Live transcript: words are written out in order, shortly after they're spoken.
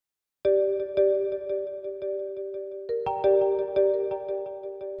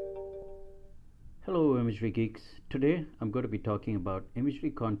imagery geeks. Today I'm going to be talking about imagery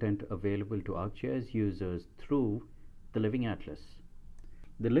content available to ArcGIS users through the Living Atlas.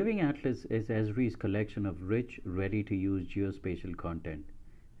 The Living Atlas is Esri's collection of rich, ready-to-use geospatial content,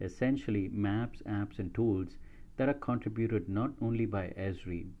 essentially maps, apps and tools that are contributed not only by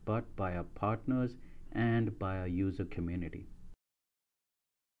Esri but by our partners and by our user community.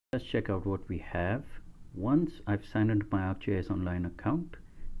 Let's check out what we have. Once I've signed into my ArcGIS Online account,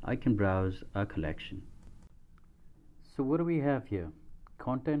 I can browse our collection. So what do we have here?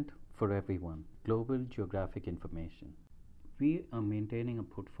 Content for everyone, global geographic information. We are maintaining a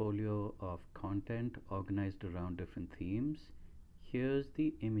portfolio of content organized around different themes. Here's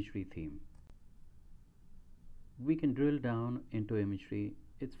the imagery theme. We can drill down into imagery.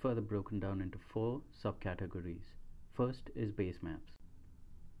 It's further broken down into 4 subcategories. First is base maps.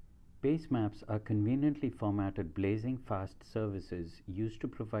 Base maps are conveniently formatted blazing fast services used to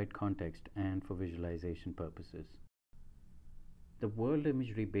provide context and for visualization purposes. The World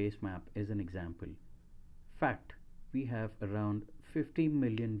Imagery Base Map is an example. Fact, we have around 50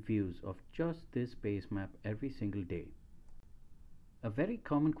 million views of just this base map every single day. A very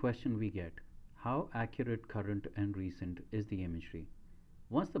common question we get: how accurate, current and recent is the imagery?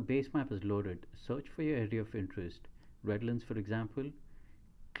 Once the base map is loaded, search for your area of interest, Redlands for example.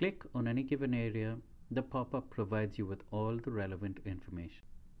 Click on any given area. The pop-up provides you with all the relevant information.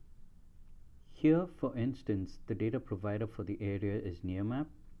 Here, for instance, the data provider for the area is Nearmap.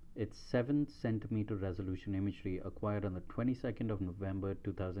 It's 7 centimeter resolution imagery acquired on the 22nd of November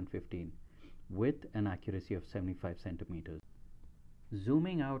 2015 with an accuracy of 75 centimeters.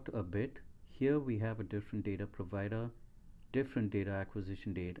 Zooming out a bit, here we have a different data provider, different data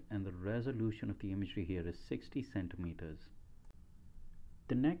acquisition date, and the resolution of the imagery here is 60 centimeters.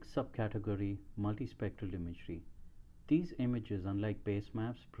 The next subcategory, multispectral imagery. These images, unlike base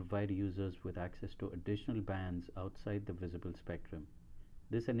maps, provide users with access to additional bands outside the visible spectrum.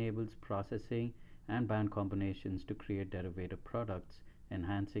 This enables processing and band combinations to create derivative products,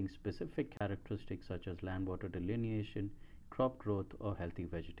 enhancing specific characteristics such as land-water delineation, crop growth, or healthy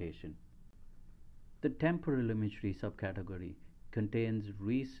vegetation. The temporal imagery subcategory contains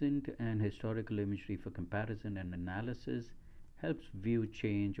recent and historical imagery for comparison and analysis, helps view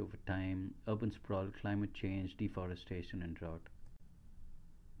change over time, urban sprawl, climate change, deforestation and drought.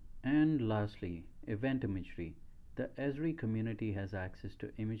 And lastly, event imagery. The Esri community has access to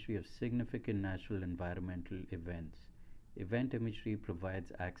imagery of significant natural environmental events. Event imagery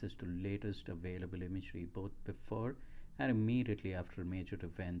provides access to latest available imagery both before and immediately after major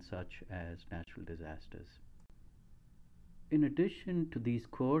events such as natural disasters. In addition to these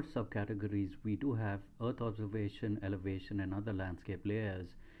core subcategories, we do have Earth observation, elevation and other landscape layers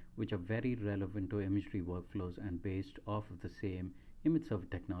which are very relevant to imagery workflows and based off of the same image server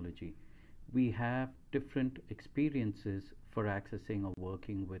technology. We have different experiences for accessing or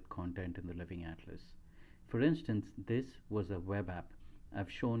working with content in the Living Atlas. For instance, this was a web app.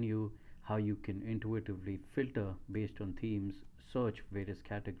 I've shown you how you can intuitively filter based on themes, search various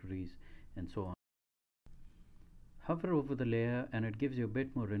categories and so on. Hover over the layer and it gives you a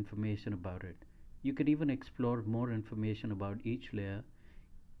bit more information about it. You can even explore more information about each layer.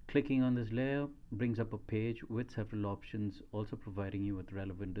 Clicking on this layer brings up a page with several options, also providing you with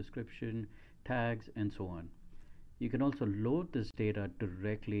relevant description, tags and so on. You can also load this data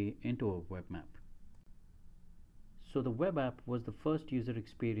directly into a web map. So the web app was the first user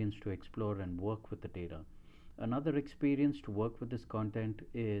experience to explore and work with the data. Another experience to work with this content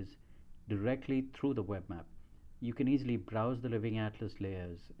is directly through the web map. You can easily browse the Living Atlas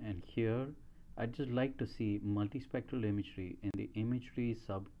layers, and here I'd just like to see multispectral imagery in the imagery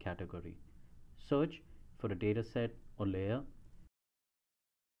subcategory. Search for a dataset or layer,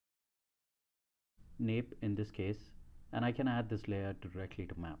 NAPE in this case, and I can add this layer directly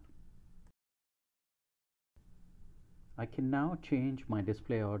to map. I can now change my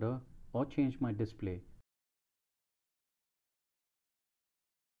display order or change my display.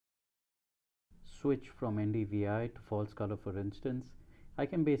 Switch from NDVI to false color for instance. I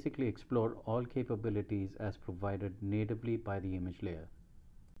can basically explore all capabilities as provided natively by the image layer.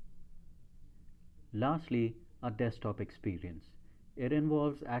 Lastly, our desktop experience. It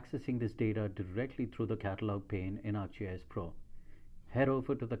involves accessing this data directly through the catalog pane in ArcGIS Pro. Head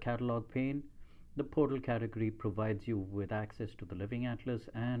over to the catalog pane. The portal category provides you with access to the Living Atlas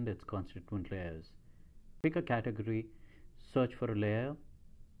and its constituent layers. Pick a category, search for a layer.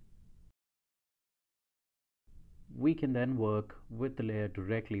 We can then work with the layer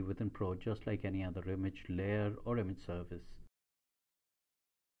directly within Pro just like any other image layer or image service.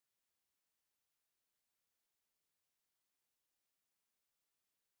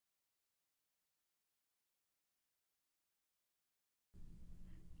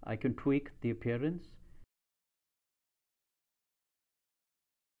 I can tweak the appearance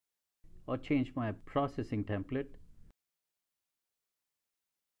or change my processing template.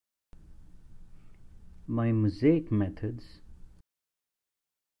 My mosaic methods,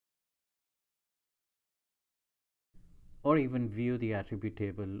 or even view the attribute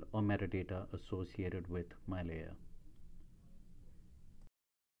table or metadata associated with my layer.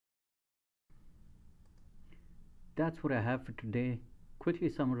 That's what I have for today.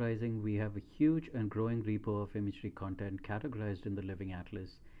 Quickly summarizing, we have a huge and growing repo of imagery content categorized in the Living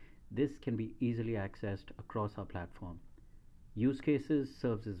Atlas. This can be easily accessed across our platform. Use cases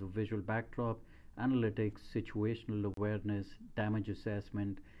serves as a visual backdrop, analytics, situational awareness, damage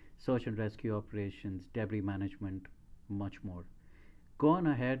assessment, search and rescue operations, debris management, much more. Go on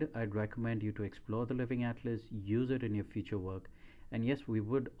ahead, I'd recommend you to explore the Living Atlas, use it in your future work, and yes, we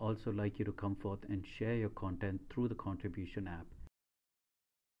would also like you to come forth and share your content through the contribution app.